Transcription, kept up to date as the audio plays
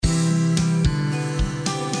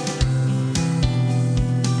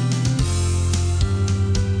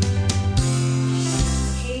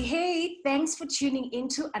thanks for tuning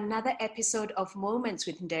into another episode of Moments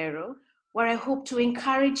with Ndero, where I hope to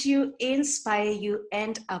encourage you, inspire you,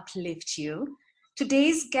 and uplift you.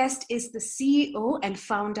 Today's guest is the CEO and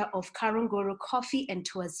founder of Karunguru Coffee and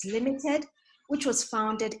Tours Limited, which was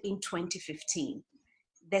founded in 2015.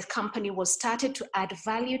 The company was started to add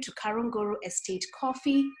value to Karunguru Estate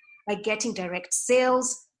coffee by getting direct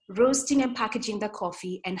sales, roasting and packaging the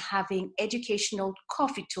coffee, and having educational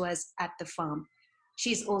coffee tours at the farm.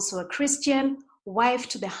 She's also a Christian, wife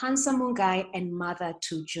to the handsome Mungai, and mother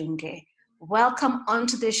to Junge. Welcome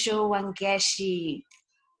onto the show, Wangeshi.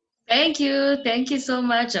 Thank you. Thank you so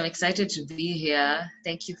much. I'm excited to be here.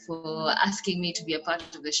 Thank you for asking me to be a part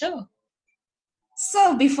of the show.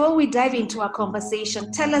 So, before we dive into our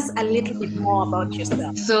conversation, tell us a little bit more about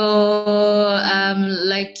yourself. So,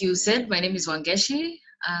 like you said, my name is Wangeshi.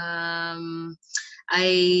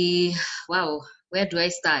 Wow, where do I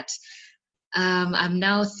start? I'm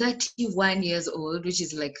now 31 years old, which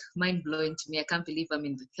is like mind blowing to me. I can't believe I'm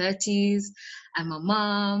in the 30s. I'm a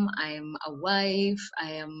mom, I'm a wife,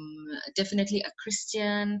 I am definitely a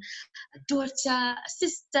Christian, a daughter, a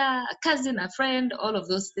sister, a cousin, a friend, all of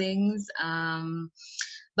those things.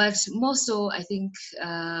 But more so, I think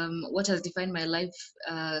what has defined my life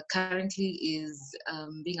currently is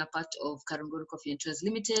being a part of Karunguru Coffee and Tours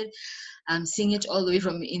Limited. Seeing it all the way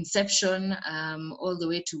from inception, all the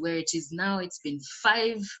way to where it is now. It's been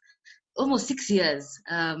almost 6 years,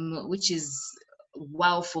 which is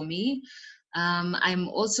wow for me. I'm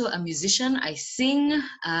also a musician. I sing.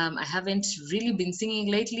 I haven't really been singing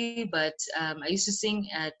lately, but I used to sing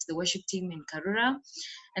at the worship team in Karura,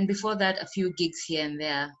 and before that, a few gigs here and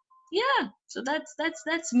there. Yeah, so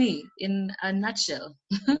that's me in a nutshell.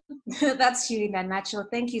 That's you in a nutshell.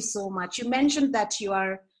 Thank you so much. You mentioned that you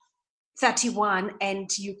are 31 and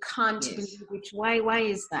you can't Yes. believe it. Why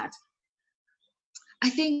is that? I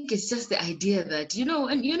think it's just the idea that, and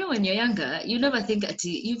when you're younger, you never think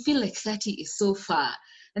you feel like 30 is so far.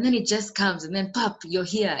 And then it just comes and then pop, you're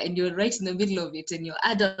here and you're right in the middle of it and you're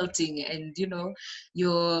adulting and,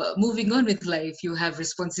 you're moving on with life. You have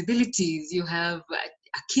responsibilities, you have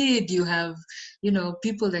a kid, you have,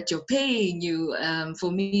 people that you're paying you. For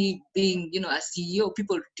me being, a CEO,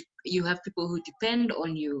 you have people who depend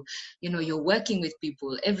on you. You're working with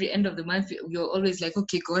people. Every end of the month, you're always like,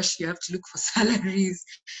 okay, gosh, you have to look for salaries.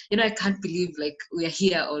 I can't believe like we're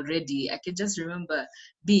here already. I can just remember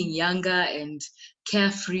being younger and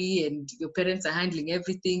carefree and your parents are handling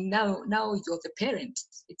everything. Now you're the parent.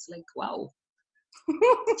 It's like, wow.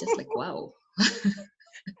 Just like, wow.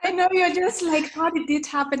 I know, you're just like, how did it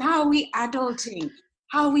happen? How are we adulting?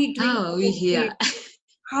 How are we doing? How are we here?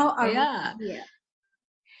 How are Yeah. we here?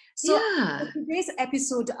 So Yeah. today's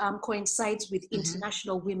episode coincides with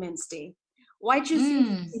International Women's Day. Why do you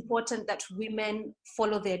think it's important that women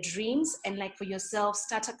follow their dreams and, like for yourself,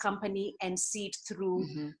 start a company and see it through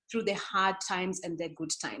the hard times and the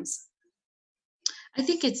good times? I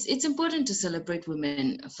think it's important to celebrate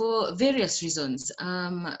women for various reasons.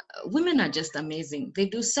 Women are just amazing. They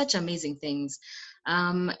do such amazing things.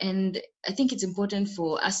 And I think it's important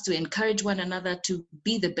for us to encourage one another to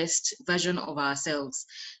be the best version of ourselves.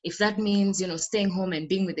 If that means, staying home and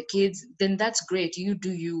being with the kids, then that's great. You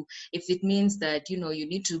do you. If it means that, you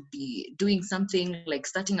need to be doing something like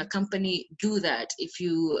starting a company, do that. If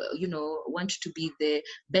you, want to be the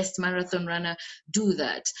best marathon runner, do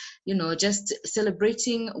that. Just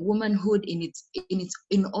celebrating womanhood in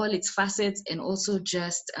all its facets, and also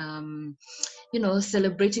just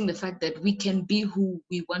celebrating the fact that we can be who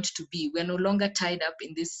we want to be. We're no longer tied up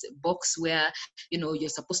in this box where you're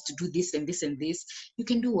supposed to do this and this and this. You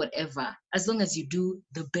can do whatever as long as you do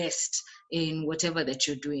the best in whatever that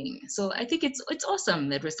you're doing. So I think it's awesome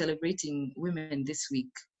that we're celebrating women this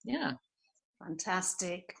week. Yeah.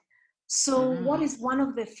 Fantastic. So what is one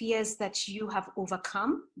of the fears that you have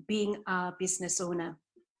overcome being a business owner?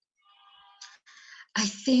 I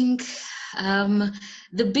think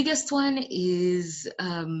the biggest one is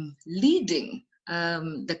leading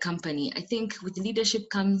the company. I think with leadership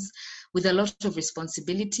comes with a lot of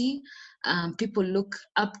responsibility. People look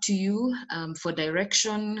up to you for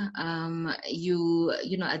direction. At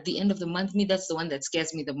the end of the month, that's the one that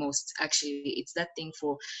scares me the most, actually. It's that thing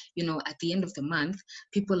for, at the end of the month,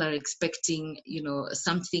 people are expecting,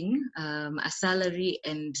 something, a salary,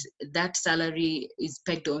 and that salary is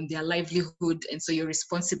pegged on their livelihood. And so you're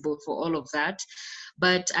responsible for all of that.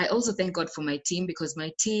 But I also thank God for my team, because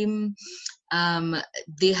my team, um,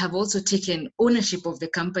 they have also taken ownership of the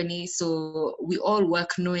company. So we all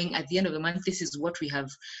work knowing at the end of the month, this is what we have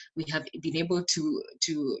been able to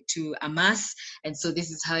amass, and so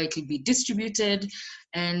this is how it will be distributed,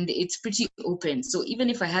 and it's pretty open. So even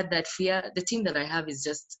if I had that fear, the team that I have is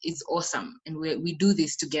awesome, and we do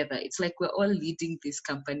this together. It's like we're all leading this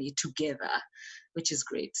company together, which is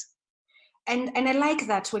great. And I like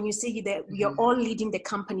that when you say that you're Mm-hmm. all leading the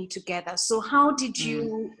company together. So how did Mm.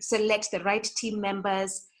 you select the right team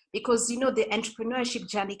members? Because you know the entrepreneurship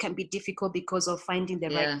journey can be difficult because of finding the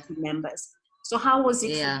right Yeah. team members. So how was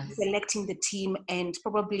it for Yeah. you selecting the team and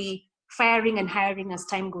probably firing and hiring as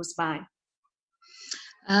time goes by?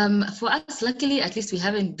 For us, luckily, at least we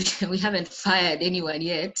haven't fired anyone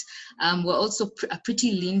yet. We're also a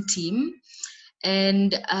pretty lean team,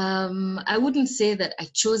 and I wouldn't say that I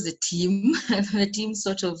chose the team. The team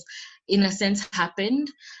sort of, in a sense,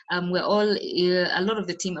 happened. We're all a lot of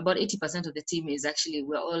the team, about 80% of the team is actually,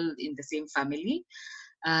 we're all in the same family.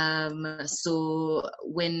 So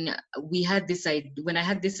when I had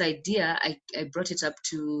this idea, I brought it up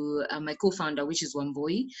to my co-founder, which is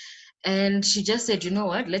Wamboi, and she just said, you know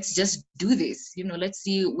what, let's just do this, let's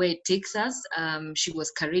see where it takes us. She was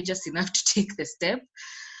courageous enough to take the step.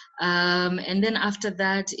 And then after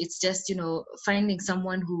that, it's just, finding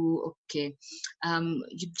someone who, okay,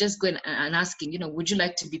 you just go and asking, would you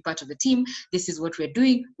like to be part of the team? This is what we're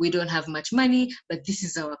doing. We don't have much money, but this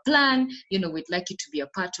is our plan. We'd like you to be a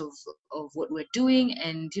part of what we're doing.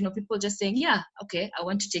 And, people just saying, yeah, okay, I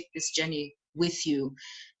want to take this journey with you.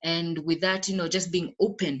 And with that, just being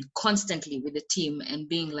open constantly with the team and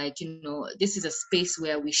being like, this is a space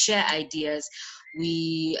where we share ideas.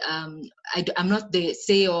 I'm not the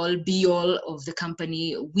say all be all of the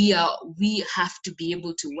company. We have to be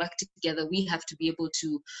able to work together. We have to be able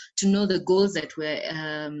to know the goals that we're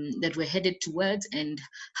headed towards, and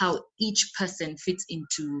how each person fits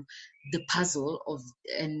into the puzzle of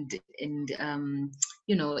and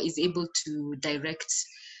is able to direct.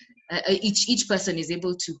 Each person is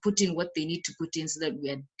able to put in what they need to put in, so that we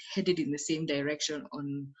are headed in the same direction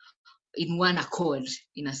in one accord,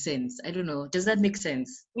 in a sense. I don't know. Does that make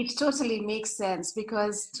sense? It totally makes sense,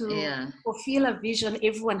 because to Yeah. fulfill a vision,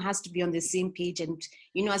 everyone has to be on the same page, and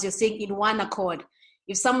as you're saying, in one accord.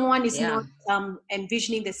 If someone is Yeah. not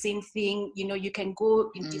envisioning the same thing, you can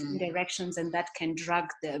go in different Mm. directions, and that can drag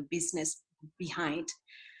the business behind.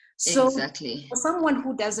 So Exactly. for someone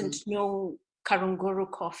who doesn't Mm. know Karunguru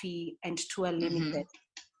Coffee and Tour Mm-hmm. Limited,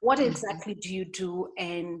 what Mm-hmm. exactly do you do,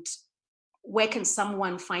 and where can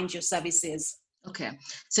someone find your services? Okay,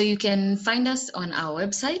 so you can find us on our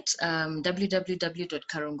website,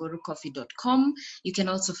 www.karongorucoffee.com. You can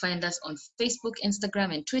also find us on Facebook,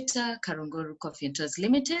 Instagram, and Twitter, Karungoru Coffee and Tours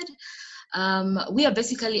Limited. We are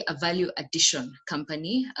basically a value addition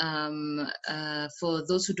company. For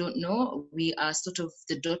those who don't know, we are sort of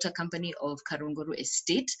the daughter company of Karungoru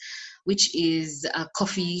Estate, which is a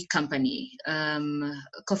coffee company,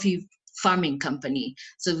 coffee farming company.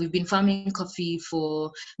 So we've been farming coffee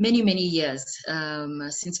for many, many years,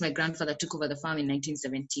 since my grandfather took over the farm in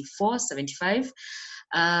 1974, 75.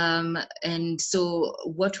 And so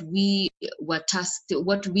what we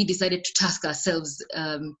decided to task ourselves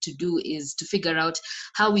to do is to figure out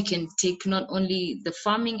how we can take not only the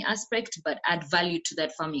farming aspect, but add value to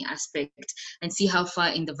that farming aspect, and see how far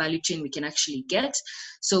in the value chain we can actually get.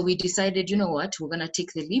 So we decided, you know what, we're going to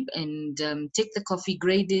take the leap and take the coffee,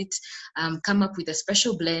 grade it, come up with a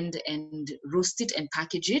special blend, and roast it and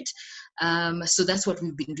package it. So that's what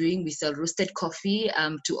we've been doing. We sell roasted coffee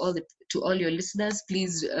to all your listeners.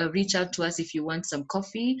 Please reach out to us if you want some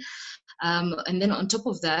coffee. And then on top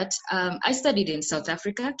of that, I studied in South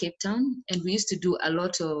Africa, Cape Town, and we used to do a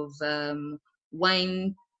lot of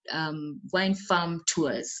wine farm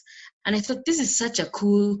tours. And I thought, this is such a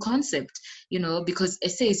cool concept, because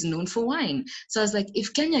SA is known for wine. So I was like,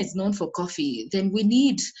 if Kenya is known for coffee, then we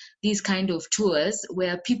need these kind of tours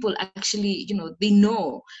where people actually, they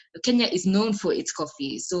know Kenya is known for its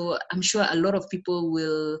coffee. So I'm sure a lot of people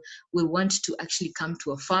will want to actually come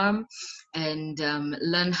to a farm and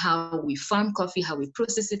learn how we farm coffee, how we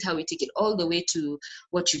process it, how we take it all the way to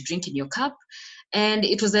what you drink in your cup. And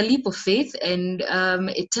it was a leap of faith, and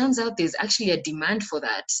it turns out there's actually a demand for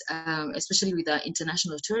that, especially with our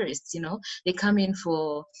international tourists. They come in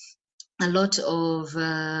for a lot of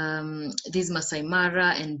these Masai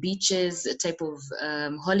Mara and beaches type of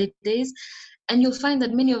holidays, and you'll find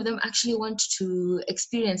that many of them actually want to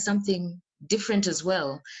experience something different as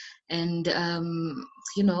well. And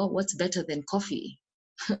what's better than coffee?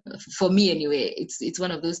 for me anyway, it's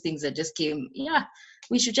one of those things that just came, yeah,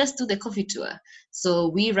 we should just do the coffee tour. So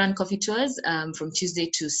we run coffee tours from Tuesday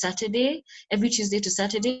to Saturday, every Tuesday to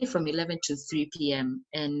Saturday from 11 to 3 p.m.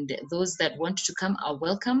 And those that want to come are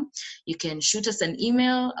welcome. You can shoot us an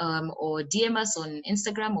email or DM us on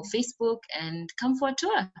Instagram or Facebook and come for a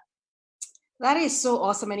tour. That is so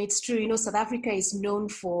awesome, and it's true. South Africa is known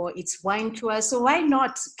for its wine tours, so why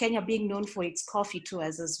not Kenya being known for its coffee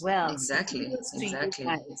tours as well? So Exactly, kudos to you exactly.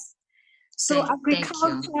 guys. So Thank you.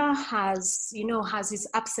 agriculture has its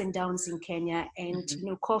ups and downs in Kenya, and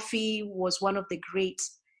coffee was one of the great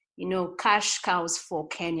cash cows for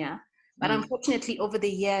Kenya. But unfortunately, over the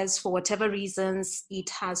years, for whatever reasons,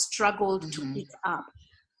 it has struggled to pick up.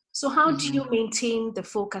 So how do you maintain the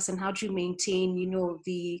focus, and how do you maintain,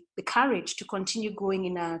 the courage to continue growing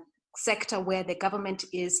in a sector where the government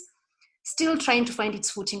is still trying to find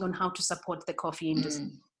its footing on how to support the coffee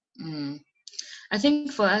industry? I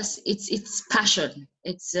think for us, it's passion.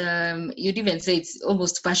 It's you'd even say it's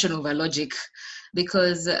almost passion over logic,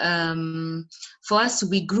 because for us,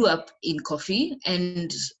 we grew up in coffee,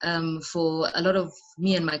 and for a lot of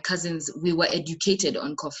me and my cousins, we were educated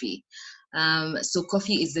on coffee. So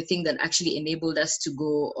coffee is the thing that actually enabled us to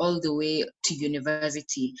go all the way to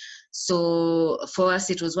university. So for us,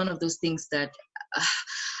 it was one of those things that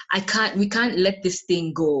we can't let this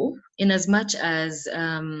thing go, in as much as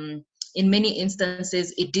in many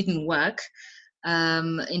instances it didn't work.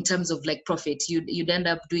 In terms of like profit, you'd end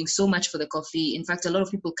up doing so much for the coffee. In fact, a lot of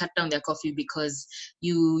people cut down their coffee because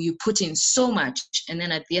you put in so much, and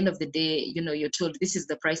then at the end of the day, you're told this is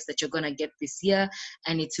the price that you're going to get this year,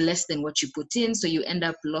 and it's less than what you put in, so you end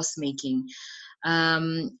up loss making.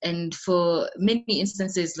 And for many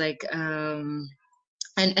instances, like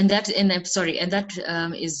and that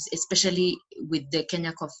is especially with the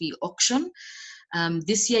Kenya Coffee Auction.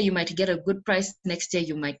 This year you might get a good price, next year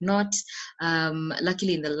you might not.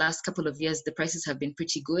 Luckily, in the last couple of years, the prices have been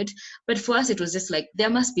pretty good. But for us, it was just like, there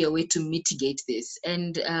must be a way to mitigate this.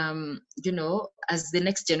 And, as the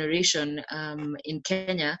next generation in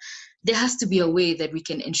Kenya, there has to be a way that we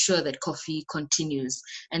can ensure that coffee continues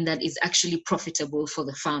and that is actually profitable for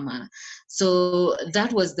the farmer. So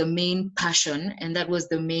that was the main passion, and that was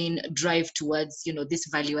the main drive towards, this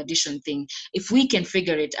value addition thing. If we can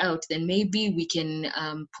figure it out, then maybe we can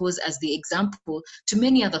pose as the example to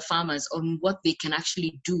many other farmers on what they can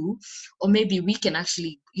actually do, or maybe we can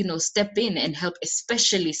actually, step in and help,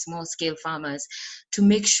 especially small scale farmers, to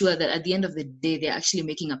make sure that at the end of the day, they're actually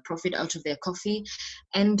making a profit out of their coffee.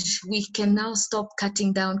 And we can now stop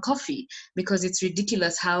cutting down coffee, because it's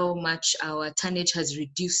ridiculous how much our tonnage has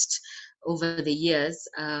reduced over the years.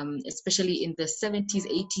 Especially in the 70s,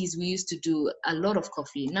 80s, we used to do a lot of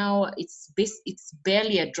coffee. Now it's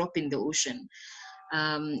barely a drop in the ocean.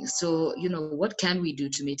 So, what can we do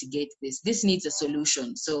to mitigate this? This needs a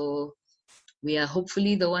solution. So we are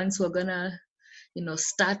hopefully the ones who are gonna,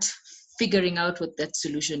 start figuring out what that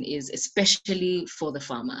solution is, especially for the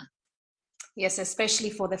farmer. Yes,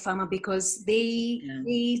 especially for the farmer, because they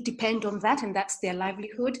depend on that, and that's their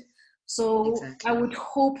livelihood. So exactly. I would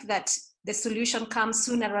hope that the solution comes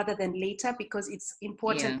sooner rather than later, because it's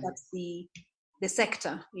important that the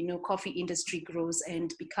sector, coffee industry grows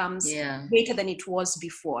and becomes greater than it was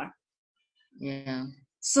before.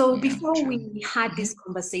 So before we had this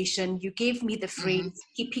conversation, you gave me the phrase,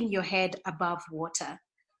 keeping your head above water.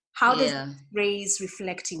 How does that phrase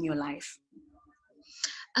reflect in your life?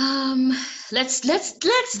 Let's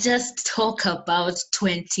just talk about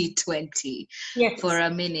 2020 for a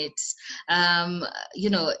minute.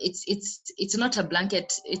 It's not a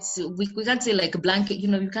blanket. We can't say like a blanket.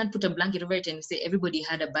 You can't put a blanket over it and say everybody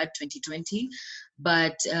had a bad 2020.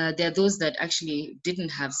 But there are those that actually didn't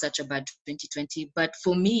have such a bad 2020. But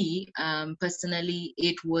for me, personally,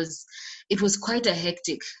 it was quite a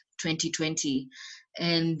hectic 2020,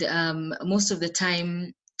 and most of the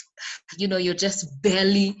time, you're just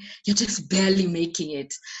barely making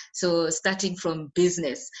it. So starting from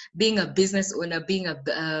business, being a business owner, being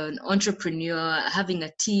an entrepreneur, having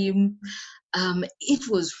a team, it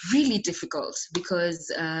was really difficult,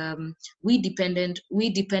 because we depended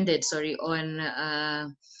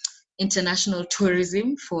on international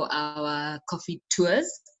tourism for our coffee tours.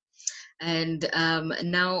 And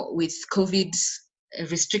now with COVID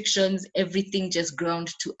restrictions, everything just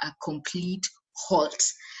ground to a complete halt,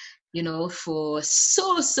 for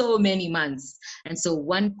so many months. And so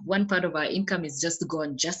one part of our income is just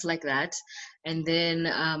gone just like that. And then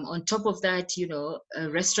on top of that,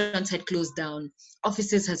 restaurants had closed down,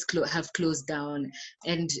 offices have closed down,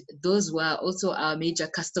 and those were also our major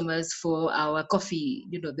customers for our coffee,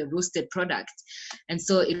 the roasted product. And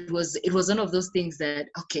so it was one of those things that,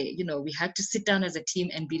 okay, we had to sit down as a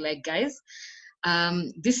team and be like, guys,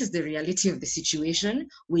 this is the reality of the situation.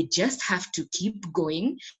 We just have to keep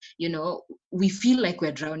going. We feel like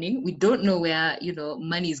we're drowning. We don't know where,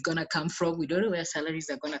 money is going to come from. We don't know where salaries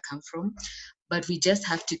are going to come from, but we just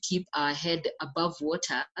have to keep our head above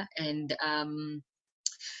water and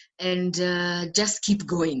just keep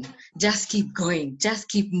going, just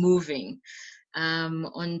keep moving.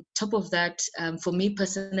 On top of that, for me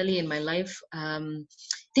personally in my life,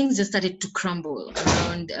 things just started to crumble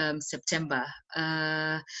around September.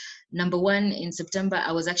 Number one, in September,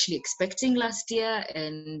 I was actually expecting last year,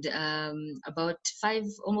 and about 5,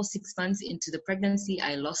 almost 6 months into the pregnancy,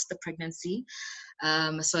 I lost the pregnancy.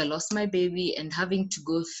 So I lost my baby, and having to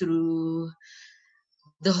go through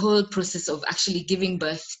the whole process of actually giving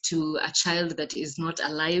birth to a child that is not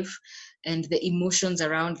alive, and the emotions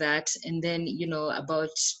around that. And then,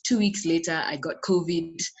 about 2 weeks later, I got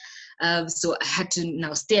COVID. So I had to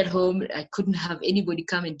now stay at home. I couldn't have anybody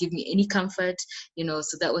come and give me any comfort,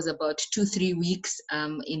 so that was about 2-3 weeks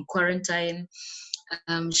in quarantine.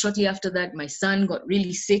 Shortly after that, my son got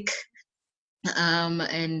really sick. So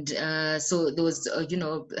there was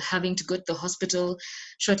having to go to the hospital.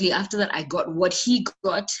 Shortly after that, I got what he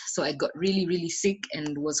got, so I got really, really sick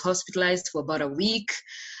and was hospitalized for about a week.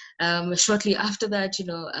 Shortly after that,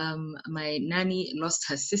 my nanny lost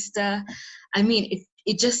her sister. I mean,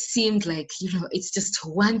 it just seemed like, it's just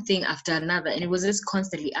one thing after another, and it was just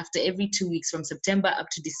constantly, after every 2 weeks, from September up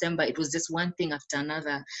to December, it was just one thing after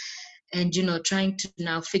another. And trying to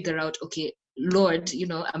now figure out, okay, Lord,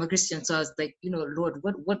 I'm a Christian, so I was like, Lord,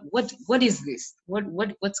 what is this?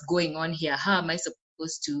 What's going on here? How am I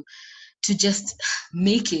supposed to just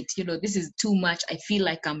make it? This is too much. I feel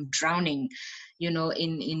like I'm drowning,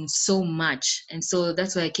 in so much. And so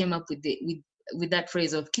that's why I came up with that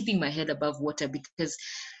phrase of keeping my head above water, because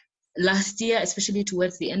last year, especially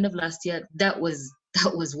towards the end of last year, that was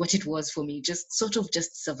what it was for me, just sort of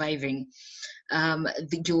just surviving.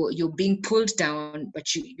 You're being pulled down,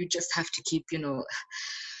 but you just have to keep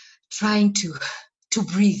trying to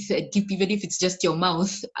breathe and keep, even if it's just your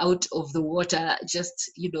mouth out of the water,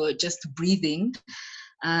 just breathing.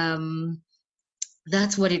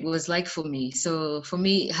 That's what it was like for me. So for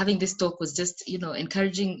me, having this talk was just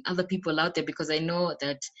encouraging other people out there, because I know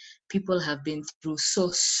that people have been through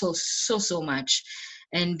so much,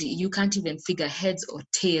 and you can't even figure heads or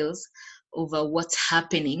tails over what's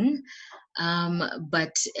happening.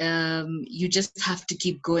 But you just have to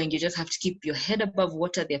keep going. You just have to keep your head above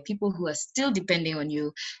water. There are people who are still depending on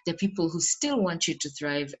you. There are people who still want you to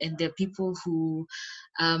thrive, and there are people who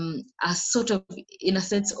are sort of, in a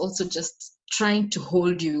sense, also just trying to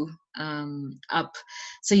hold you up.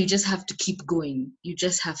 So you just have to keep going. You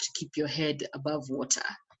just have to keep your head above water.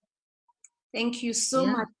 Thank you so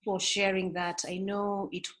much for sharing that. I know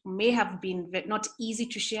it may have been not easy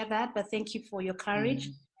to share that, but thank you for your courage.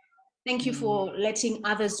 Thank you for letting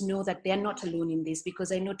others know that they're not alone in this,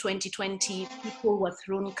 because I know 2020 people were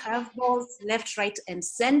thrown curveballs left, right, and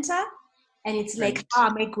center. And it's like, how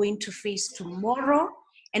am I going to face tomorrow?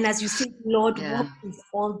 And as you say, Lord, what is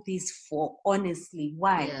all this for? Honestly,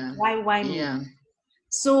 why? Why me?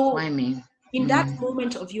 So why me? In that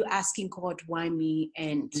moment of you asking God, why me?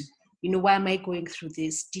 And why am I going through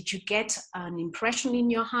this? Did you get an impression in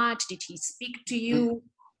your heart? Did he speak to you?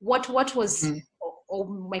 What was, or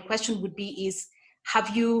my question would be is,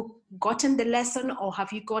 have you gotten the lesson, or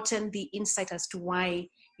have you gotten the insight as to why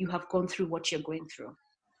you have gone through what you're going through?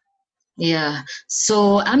 Yeah,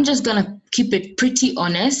 so I'm just gonna keep it pretty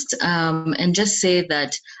honest, and just say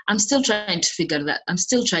that I'm still trying to figure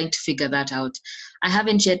that out. I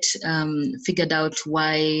haven't yet figured out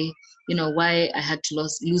why I had to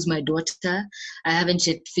lose my daughter. I haven't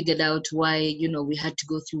yet figured out why we had to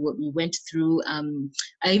go through what we went through.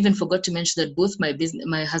 I even forgot to mention that both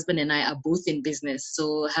my husband and I are both in business,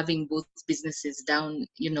 so having both businesses down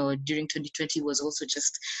during 2020 was also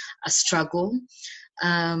just a struggle.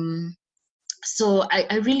 So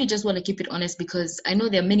I really just want to keep it honest, because I know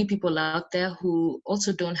there are many people out there who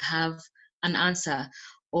also don't have an answer,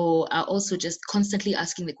 or are also just constantly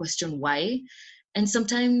asking the question why. And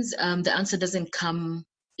sometimes the answer doesn't come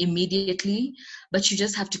immediately, but you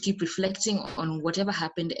just have to keep reflecting on whatever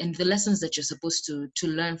happened and the lessons that you're supposed to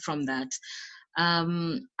learn from that.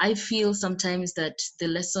 I feel sometimes that the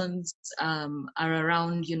lessons are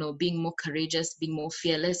around being more courageous, being more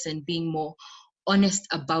fearless, and being more honest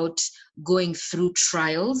about going through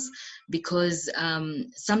trials, because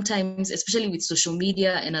sometimes, especially with social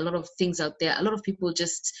media and a lot of things out there, a lot of people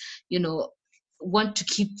just, want to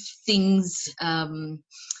keep things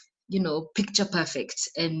picture perfect,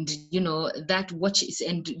 and that watches,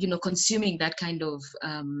 and consuming that kind of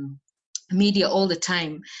media all the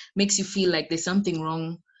time makes you feel like there's something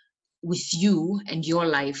wrong with you and your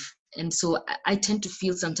life. And so I tend to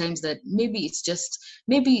feel sometimes that maybe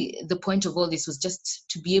the point of all this was just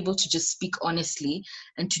to be able to just speak honestly,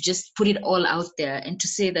 and to just put it all out there, and to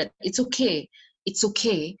say that it's okay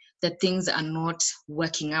that things are not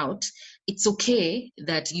working out. It's okay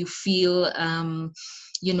that you feel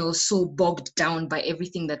so bogged down by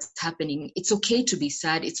everything that's happening. It's okay to be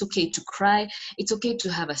sad, it's okay to cry, it's okay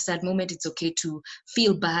to have a sad moment, it's okay to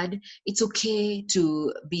feel bad, it's okay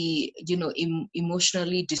to be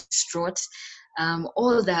emotionally distraught.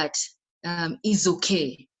 All that is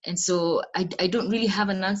okay. And so I don't really have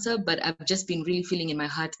an answer, but I've just been really feeling in my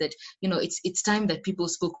heart that it's time that people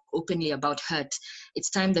spoke openly about hurt. It's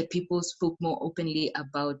time that people spoke more openly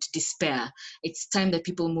about despair. It's time that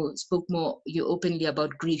people spoke more openly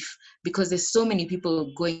about grief, because there's so many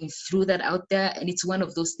people going through that out there, and it's one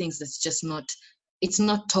of those things that's just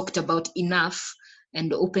not talked about enough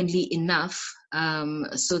and openly enough,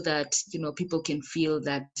 so that people can feel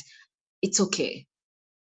that it's okay.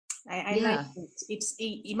 I like Yeah,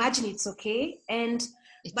 imagine it's okay. it's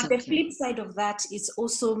But the okay. flip side of that is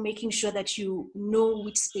also making sure that you know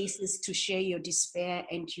which spaces to share your despair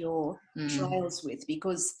and your Mm, trials with,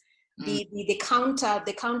 because mm, the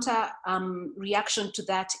counter reaction to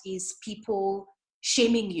that is people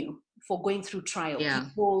shaming you for going through trial, yeah,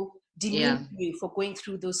 people yeah, demeaning you for going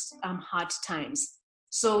through those hard times.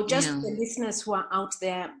 So just yeah. the listeners who are out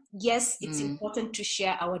there, yes, it's Mm, important to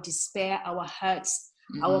share our despair, our hurts,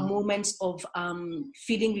 our mm, moments of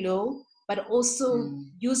feeling low, but also mm.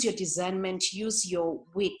 use your discernment, use your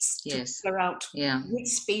wits to Yes. figure out Yeah. which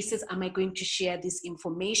spaces am I going to share this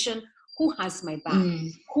information, who has my back,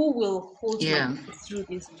 Mm, who will hold my yeah. hand through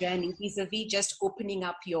this journey, vis-a-vis just opening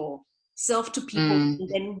up yourself to people. Mm, And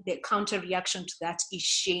then the counter reaction to that is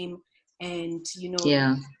shame. And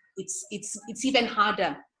yeah. it's even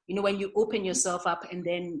harder, when you open yourself up and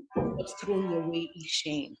then what's thrown your way is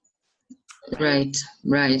shame, right? Right.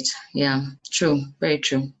 Right. Yeah. True. Very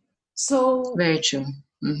true. So Very true.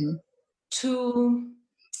 Mm-hmm. to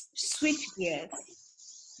switch gears,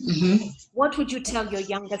 Mm-hmm. what would you tell your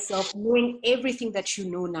younger self, knowing everything that you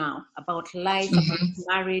know now about life, about Mm-hmm.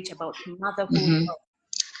 marriage, about motherhood? Mm-hmm.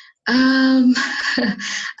 Um,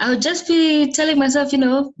 I would just be telling myself,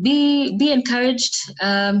 be encouraged,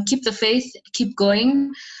 keep the faith, keep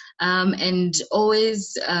going, and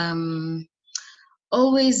always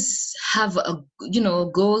have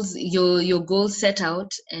goals, your goals set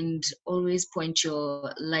out, and always point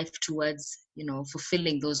your life towards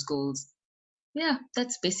fulfilling those goals. Yeah,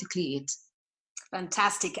 that's basically it.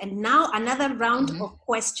 Fantastic. And now another round Mm-hmm. of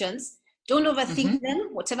questions. Don't overthink Mm-hmm. them.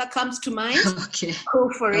 Whatever comes to mind, Okay. go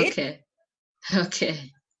for it. Okay.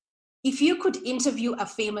 Okay. If you could interview a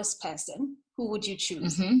famous person, who would you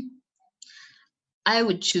choose? Mm-hmm. I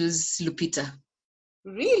would choose Lupita.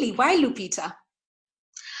 Really? Why Lupita?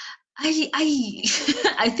 I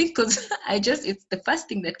I think because it's the first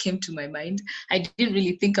thing that came to my mind. I didn't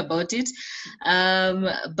really think about it,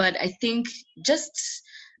 but I think just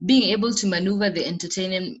being able to maneuver the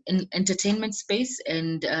entertainment space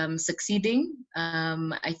and succeeding.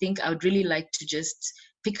 I think I would really like to just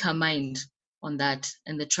pick her mind on that,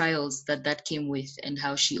 and the trials that came with, and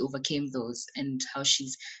how she overcame those, and how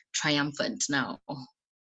she's triumphant now.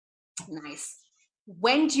 Nice.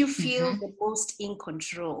 When do you feel Hmm. the most in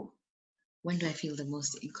control? When do I feel the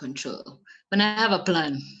most in control? When I have a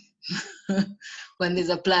plan. When there's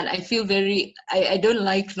a plan, I feel I don't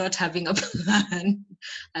like not having a plan.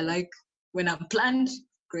 I like when I'm planned,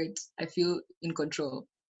 great. I feel in control.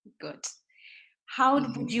 Good. How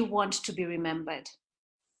Hmm. would you want to be remembered?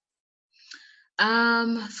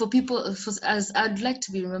 For people, as I'd like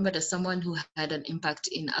to be remembered as someone who had an impact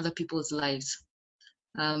in other people's lives.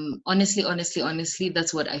 Honestly,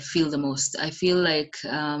 that's what I feel the most. I feel like,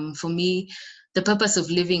 for me, the purpose of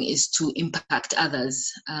living is to impact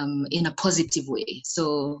others, in a positive way.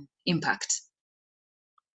 So, impact.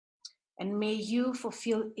 And may you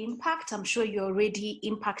fulfill impact. I'm sure you're already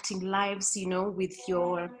impacting lives, with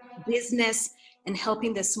your business and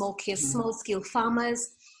helping the Mm. small scale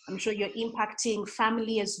farmers. I'm sure you're impacting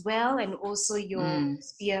family as well, and also your Mm.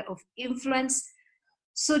 sphere of influence.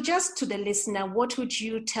 So, just to the listener, what would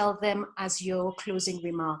you tell them as your closing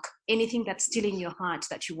remark? Anything that's still in your heart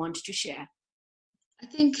that you want to share? I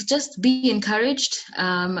think just be encouraged.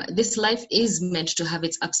 This life is meant to have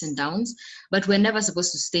its ups and downs, but we're never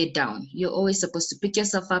supposed to stay down. You're always supposed to pick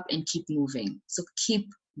yourself up and keep moving. So keep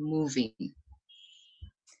moving.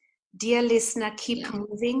 Dear listener, keep Yeah.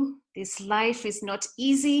 moving. This life is not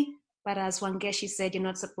easy, but as Wangeshi said, you're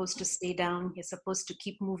not supposed to stay down. You're supposed to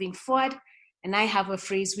keep moving forward. And I have a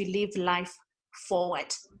phrase, we live life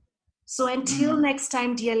forward. So until next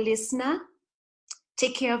time, dear listener,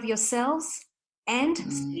 take care of yourselves and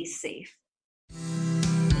stay safe.